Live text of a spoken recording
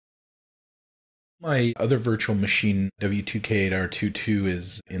My other virtual machine, W2K8R22,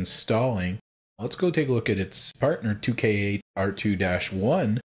 is installing. Let's go take a look at its partner,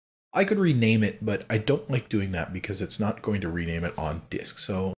 2K8R2-1. I could rename it, but I don't like doing that because it's not going to rename it on disk.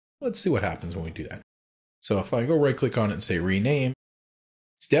 So let's see what happens when we do that. So if I go right click on it and say rename,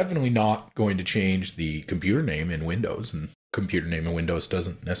 it's definitely not going to change the computer name in Windows, and computer name in Windows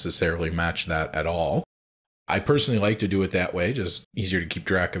doesn't necessarily match that at all. I personally like to do it that way, just easier to keep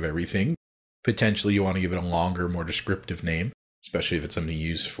track of everything. Potentially you want to give it a longer, more descriptive name, especially if it's something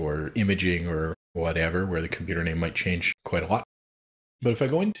used for imaging or whatever, where the computer name might change quite a lot. But if I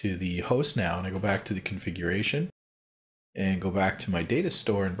go into the host now and I go back to the configuration and go back to my data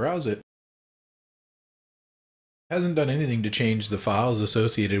store and browse it, hasn't done anything to change the files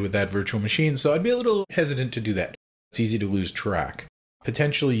associated with that virtual machine, so I'd be a little hesitant to do that. It's easy to lose track.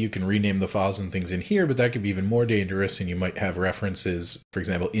 Potentially you can rename the files and things in here, but that could be even more dangerous, and you might have references, for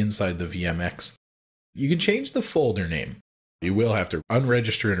example, inside the VMX. You can change the folder name. You will have to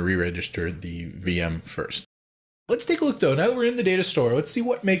unregister and re-register the VM first. Let's take a look though. Now that we're in the data store, let's see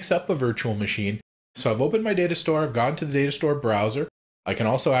what makes up a virtual machine. So I've opened my data store, I've gone to the data store browser. I can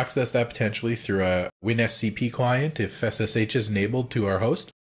also access that potentially through a WinSCP client if SSH is enabled to our host.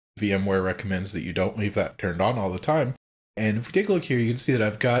 VMware recommends that you don't leave that turned on all the time. And if we take a look here, you can see that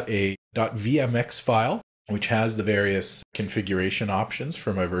I've got a .vmx file, which has the various configuration options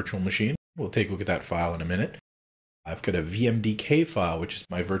for my virtual machine. We'll take a look at that file in a minute. I've got a VMDK file, which is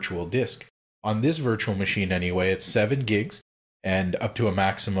my virtual disk. On this virtual machine anyway, it's 7 gigs and up to a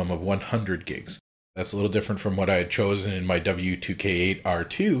maximum of 100 gigs. That's a little different from what I had chosen in my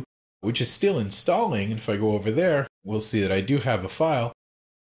W2K8R2, which is still installing. And if I go over there, we'll see that I do have a file.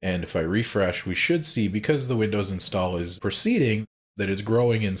 And if I refresh, we should see, because the Windows install is proceeding, that it's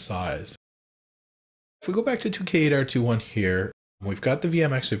growing in size. If we go back to 2K8R2-1 here, we've got the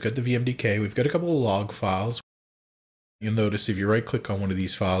VMX, we've got the VMDK, we've got a couple of log files. You'll notice if you right click on one of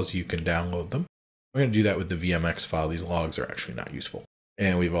these files, you can download them. We're going to do that with the VMX file. These logs are actually not useful.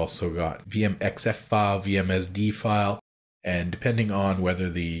 And we've also got VMXF file, VMSD file, and depending on whether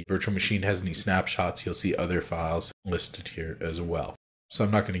the virtual machine has any snapshots, you'll see other files listed here as well. So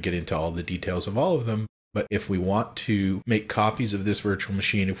I'm not going to get into all the details of all of them, but if we want to make copies of this virtual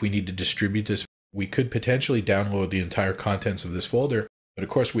machine, if we need to distribute this, we could potentially download the entire contents of this folder. But of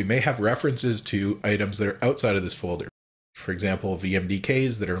course, we may have references to items that are outside of this folder. For example,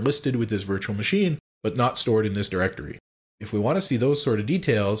 VMDKs that are listed with this virtual machine, but not stored in this directory. If we want to see those sort of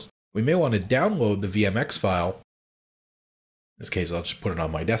details, we may want to download the VMX file. In this case, I'll just put it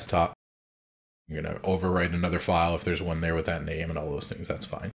on my desktop. I'm going to overwrite another file if there's one there with that name and all those things, that's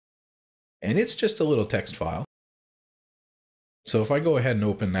fine. And it's just a little text file. So if I go ahead and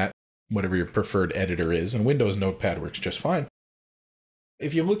open that, whatever your preferred editor is, and Windows Notepad works just fine.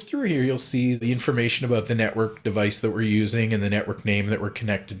 If you look through here, you'll see the information about the network device that we're using and the network name that we're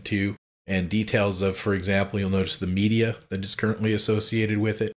connected to, and details of, for example, you'll notice the media that is currently associated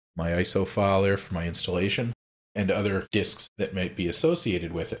with it, my ISO file there for my installation, and other disks that might be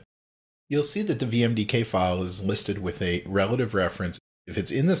associated with it. You'll see that the VMDK file is listed with a relative reference. If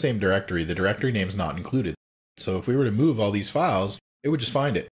it's in the same directory, the directory name is not included. So if we were to move all these files, it would just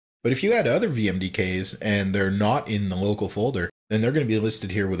find it. But if you add other VMDKs and they're not in the local folder, then they're going to be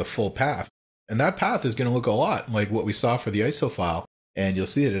listed here with a full path. And that path is going to look a lot like what we saw for the ISO file. And you'll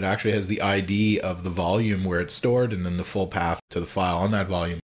see that it actually has the ID of the volume where it's stored and then the full path to the file on that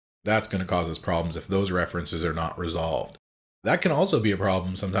volume. That's going to cause us problems if those references are not resolved. That can also be a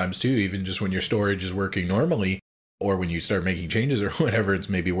problem sometimes too, even just when your storage is working normally, or when you start making changes or whatever, it's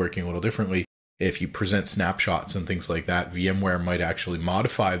maybe working a little differently. If you present snapshots and things like that, VMware might actually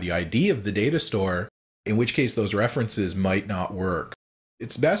modify the ID of the data store, in which case those references might not work.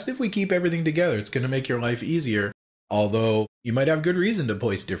 It's best if we keep everything together. It's going to make your life easier, although you might have good reason to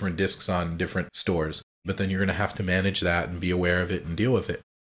place different disks on different stores, but then you're going to have to manage that and be aware of it and deal with it.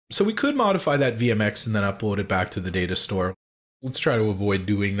 So we could modify that VMX and then upload it back to the data store. Let's try to avoid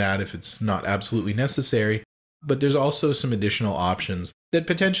doing that if it's not absolutely necessary, but there's also some additional options that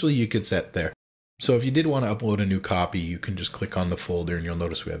potentially you could set there. So if you did want to upload a new copy, you can just click on the folder and you'll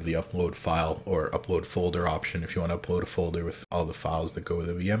notice we have the upload file or upload folder option if you want to upload a folder with all the files that go with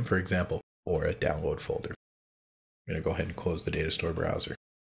a VM, for example, or a download folder. I'm going to go ahead and close the data store browser.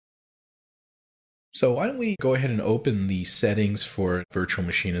 So why don't we go ahead and open the settings for virtual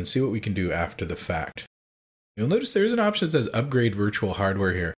machine and see what we can do after the fact. You'll notice there is an option that says upgrade virtual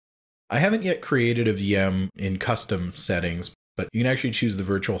hardware here. I haven't yet created a VM in custom settings, but you can actually choose the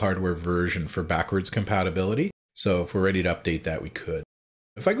virtual hardware version for backwards compatibility. So if we're ready to update that, we could.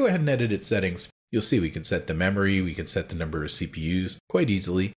 If I go ahead and edit its settings, you'll see we can set the memory, we can set the number of CPUs quite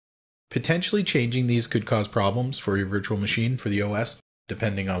easily. Potentially changing these could cause problems for your virtual machine for the OS,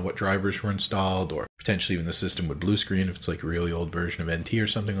 depending on what drivers were installed, or potentially even the system would blue screen if it's like a really old version of NT or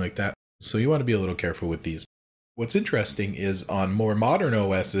something like that. So you want to be a little careful with these. What's interesting is on more modern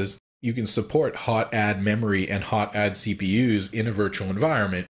OSs, you can support hot add memory and hot add CPUs in a virtual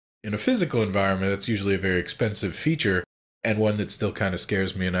environment. In a physical environment, that's usually a very expensive feature, and one that still kind of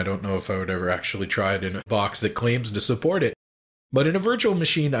scares me, and I don't know if I would ever actually try it in a box that claims to support it. But in a virtual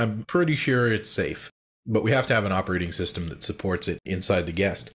machine, I'm pretty sure it's safe. But we have to have an operating system that supports it inside the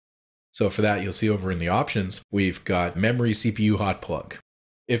guest. So for that, you'll see over in the options, we've got memory CPU hot plug.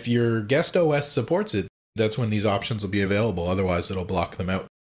 If your guest OS supports it, that's when these options will be available. Otherwise, it'll block them out.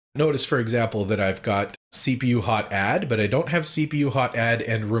 Notice, for example, that I've got CPU hot add, but I don't have CPU hot add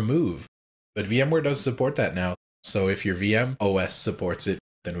and remove. But VMware does support that now. So if your VM OS supports it,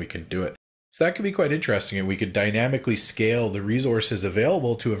 then we can do it. So that could be quite interesting, and we could dynamically scale the resources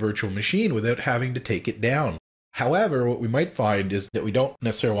available to a virtual machine without having to take it down. However, what we might find is that we don't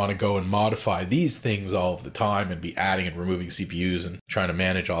necessarily want to go and modify these things all of the time and be adding and removing CPUs and trying to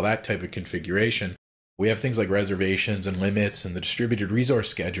manage all that type of configuration. We have things like reservations and limits and the distributed resource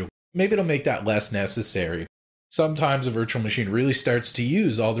schedule. Maybe it'll make that less necessary. Sometimes a virtual machine really starts to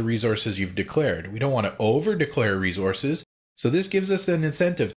use all the resources you've declared. We don't want to over-declare resources. So this gives us an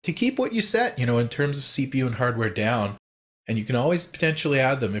incentive to keep what you set, in terms of CPU and hardware down. And you can always potentially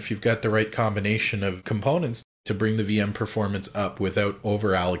add them if you've got the right combination of components to bring the VM performance up without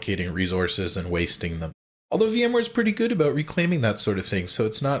over-allocating resources and wasting them. Although VMware is pretty good about reclaiming that sort of thing, so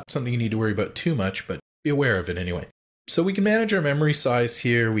it's not something you need to worry about too much, but be aware of it anyway. So we can manage our memory size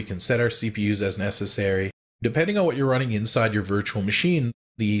here, we can set our CPUs as necessary. Depending on what you're running inside your virtual machine,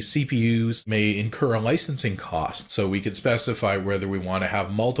 the CPUs may incur a licensing cost, so we could specify whether we want to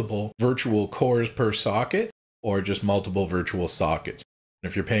have multiple virtual cores per socket or just multiple virtual sockets.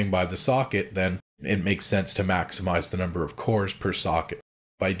 If you're paying by the socket, then it makes sense to maximize the number of cores per socket.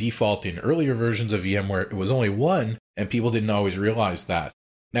 By default, in earlier versions of VMware, it was only one, and people didn't always realize that.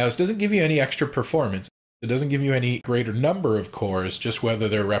 Now, this doesn't give you any extra performance. It doesn't give you any greater number of cores, just whether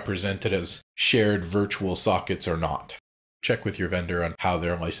they're represented as shared virtual sockets or not. Check with your vendor on how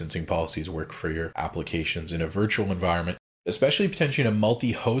their licensing policies work for your applications in a virtual environment, especially potentially in a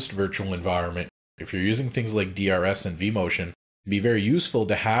multi-host virtual environment. If you're using things like DRS and vMotion, it'd be very useful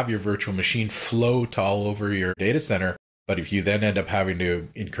to have your virtual machine float all over your data center. But if you then end up having to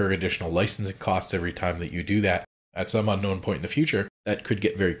incur additional licensing costs every time that you do that, at some unknown point in the future, that could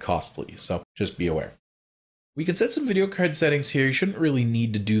get very costly. So just be aware. We can set some video card settings here. You shouldn't really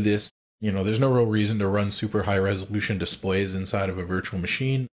need to do this. There's no real reason to run super high resolution displays inside of a virtual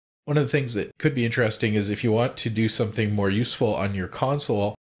machine. One of the things that could be interesting is if you want to do something more useful on your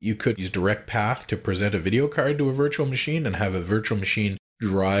console, you could use direct path to present a video card to a virtual machine and have a virtual machine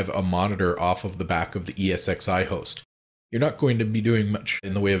drive a monitor off of the back of the ESXi host. You're not going to be doing much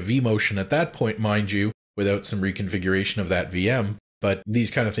in the way of vMotion at that point, mind you, without some reconfiguration of that VM, but these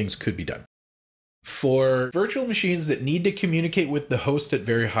kind of things could be done. For virtual machines that need to communicate with the host at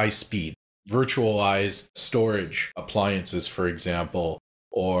very high speed, virtualized storage appliances, for example,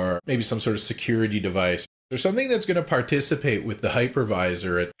 or maybe some sort of security device, or something that's going to participate with the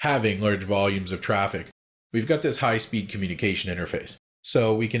hypervisor at having large volumes of traffic, we've got this high-speed communication interface.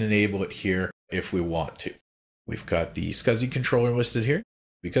 So we can enable it here if we want to. We've got the SCSI controller listed here.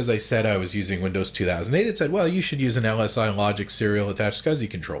 Because I said I was using Windows 2008, it said, well, you should use an LSI Logic serial attached SCSI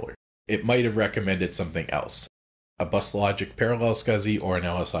controller. It might have recommended something else, a Bus Logic parallel SCSI or an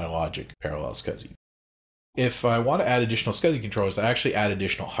LSI Logic parallel SCSI. If I want to add additional SCSI controllers, I actually add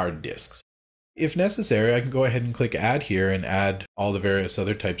additional hard disks. If necessary, I can go ahead and click Add here and add all the various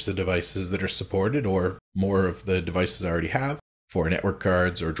other types of devices that are supported or more of the devices I already have for network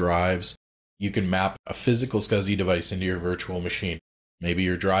cards or drives. You can map a physical SCSI device into your virtual machine. Maybe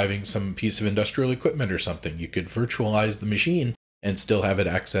you're driving some piece of industrial equipment or something. You could virtualize the machine and still have it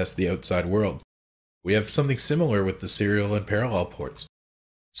access the outside world. We have something similar with the serial and parallel ports.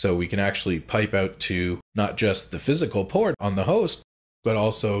 So we can actually pipe out to not just the physical port on the host, but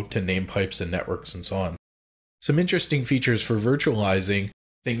also to name pipes and networks and so on. Some interesting features for virtualizing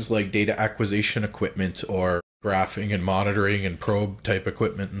things like data acquisition equipment or graphing and monitoring and probe type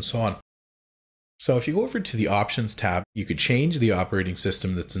equipment and so on. So if you go over to the Options tab, you could change the operating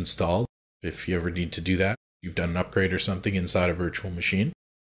system that's installed if you ever need to do that. You've done an upgrade or something inside a virtual machine.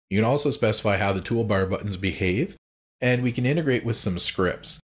 You can also specify how the toolbar buttons behave, and we can integrate with some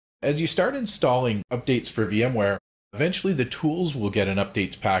scripts. As you start installing updates for VMware, eventually the tools will get an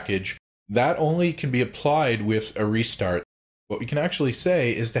updates package. That only can be applied with a restart. What we can actually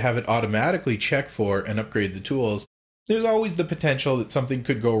say is to have it automatically check for and upgrade the tools There's always the potential that something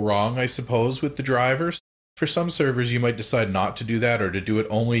could go wrong, I suppose, with the drivers. For some servers, you might decide not to do that or to do it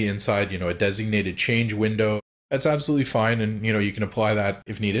only inside, a designated change window. That's absolutely fine, and, you can apply that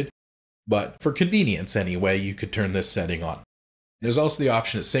if needed. But for convenience anyway, you could turn this setting on. There's also the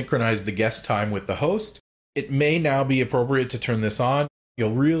option to synchronize the guest time with the host. It may now be appropriate to turn this on.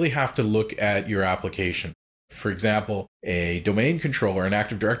 You'll really have to look at your application. For example, a domain controller, an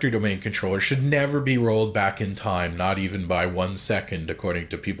Active Directory domain controller, should never be rolled back in time, not even by 1 second, according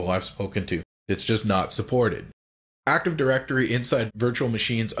to people I've spoken to. It's just not supported. Active Directory inside virtual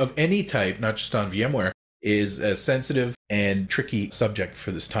machines of any type, not just on VMware, is a sensitive and tricky subject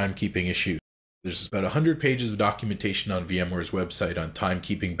for this timekeeping issue. There's about 100 pages of documentation on VMware's website on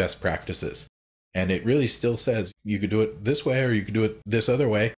timekeeping best practices. And it really still says you could do it this way or you could do it this other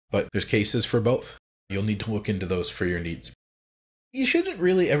way, but there's cases for both. You'll need to look into those for your needs. You shouldn't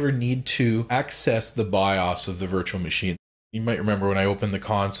really ever need to access the BIOS of the virtual machine. You might remember when I opened the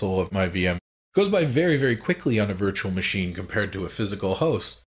console of my VM, it goes by very, very quickly on a virtual machine compared to a physical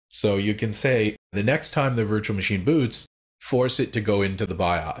host. So you can say, the next time the virtual machine boots, force it to go into the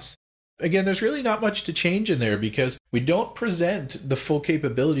BIOS. Again, there's really not much to change in there because we don't present the full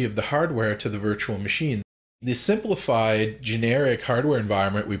capability of the hardware to the virtual machine. The simplified, generic hardware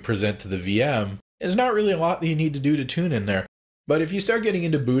environment we present to the VM is not really a lot that you need to do to tune in there. But if you start getting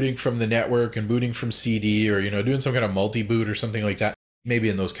into booting from the network and booting from CD or, doing some kind of multi-boot or something like that, maybe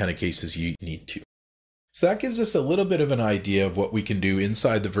in those kind of cases you need to. So that gives us a little bit of an idea of what we can do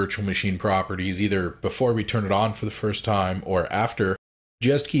inside the virtual machine properties, either before we turn it on for the first time or after.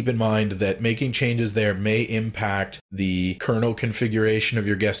 Just keep in mind that making changes there may impact the kernel configuration of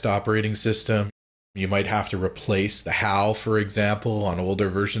your guest operating system. You might have to replace the HAL, for example, on older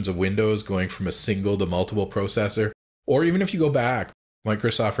versions of Windows, going from a single to multiple processor. Or even if you go back,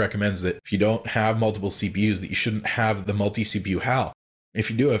 Microsoft recommends that if you don't have multiple CPUs, that you shouldn't have the multi-CPU HAL. If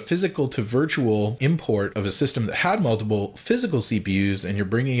you do a physical to virtual import of a system that had multiple physical CPUs and you're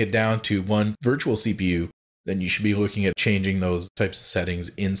bringing it down to one virtual CPU, then you should be looking at changing those types of settings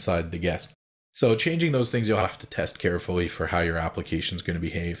inside the guest. So changing those things, you'll have to test carefully for how your application is going to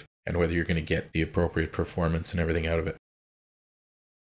behave and whether you're going to get the appropriate performance and everything out of it.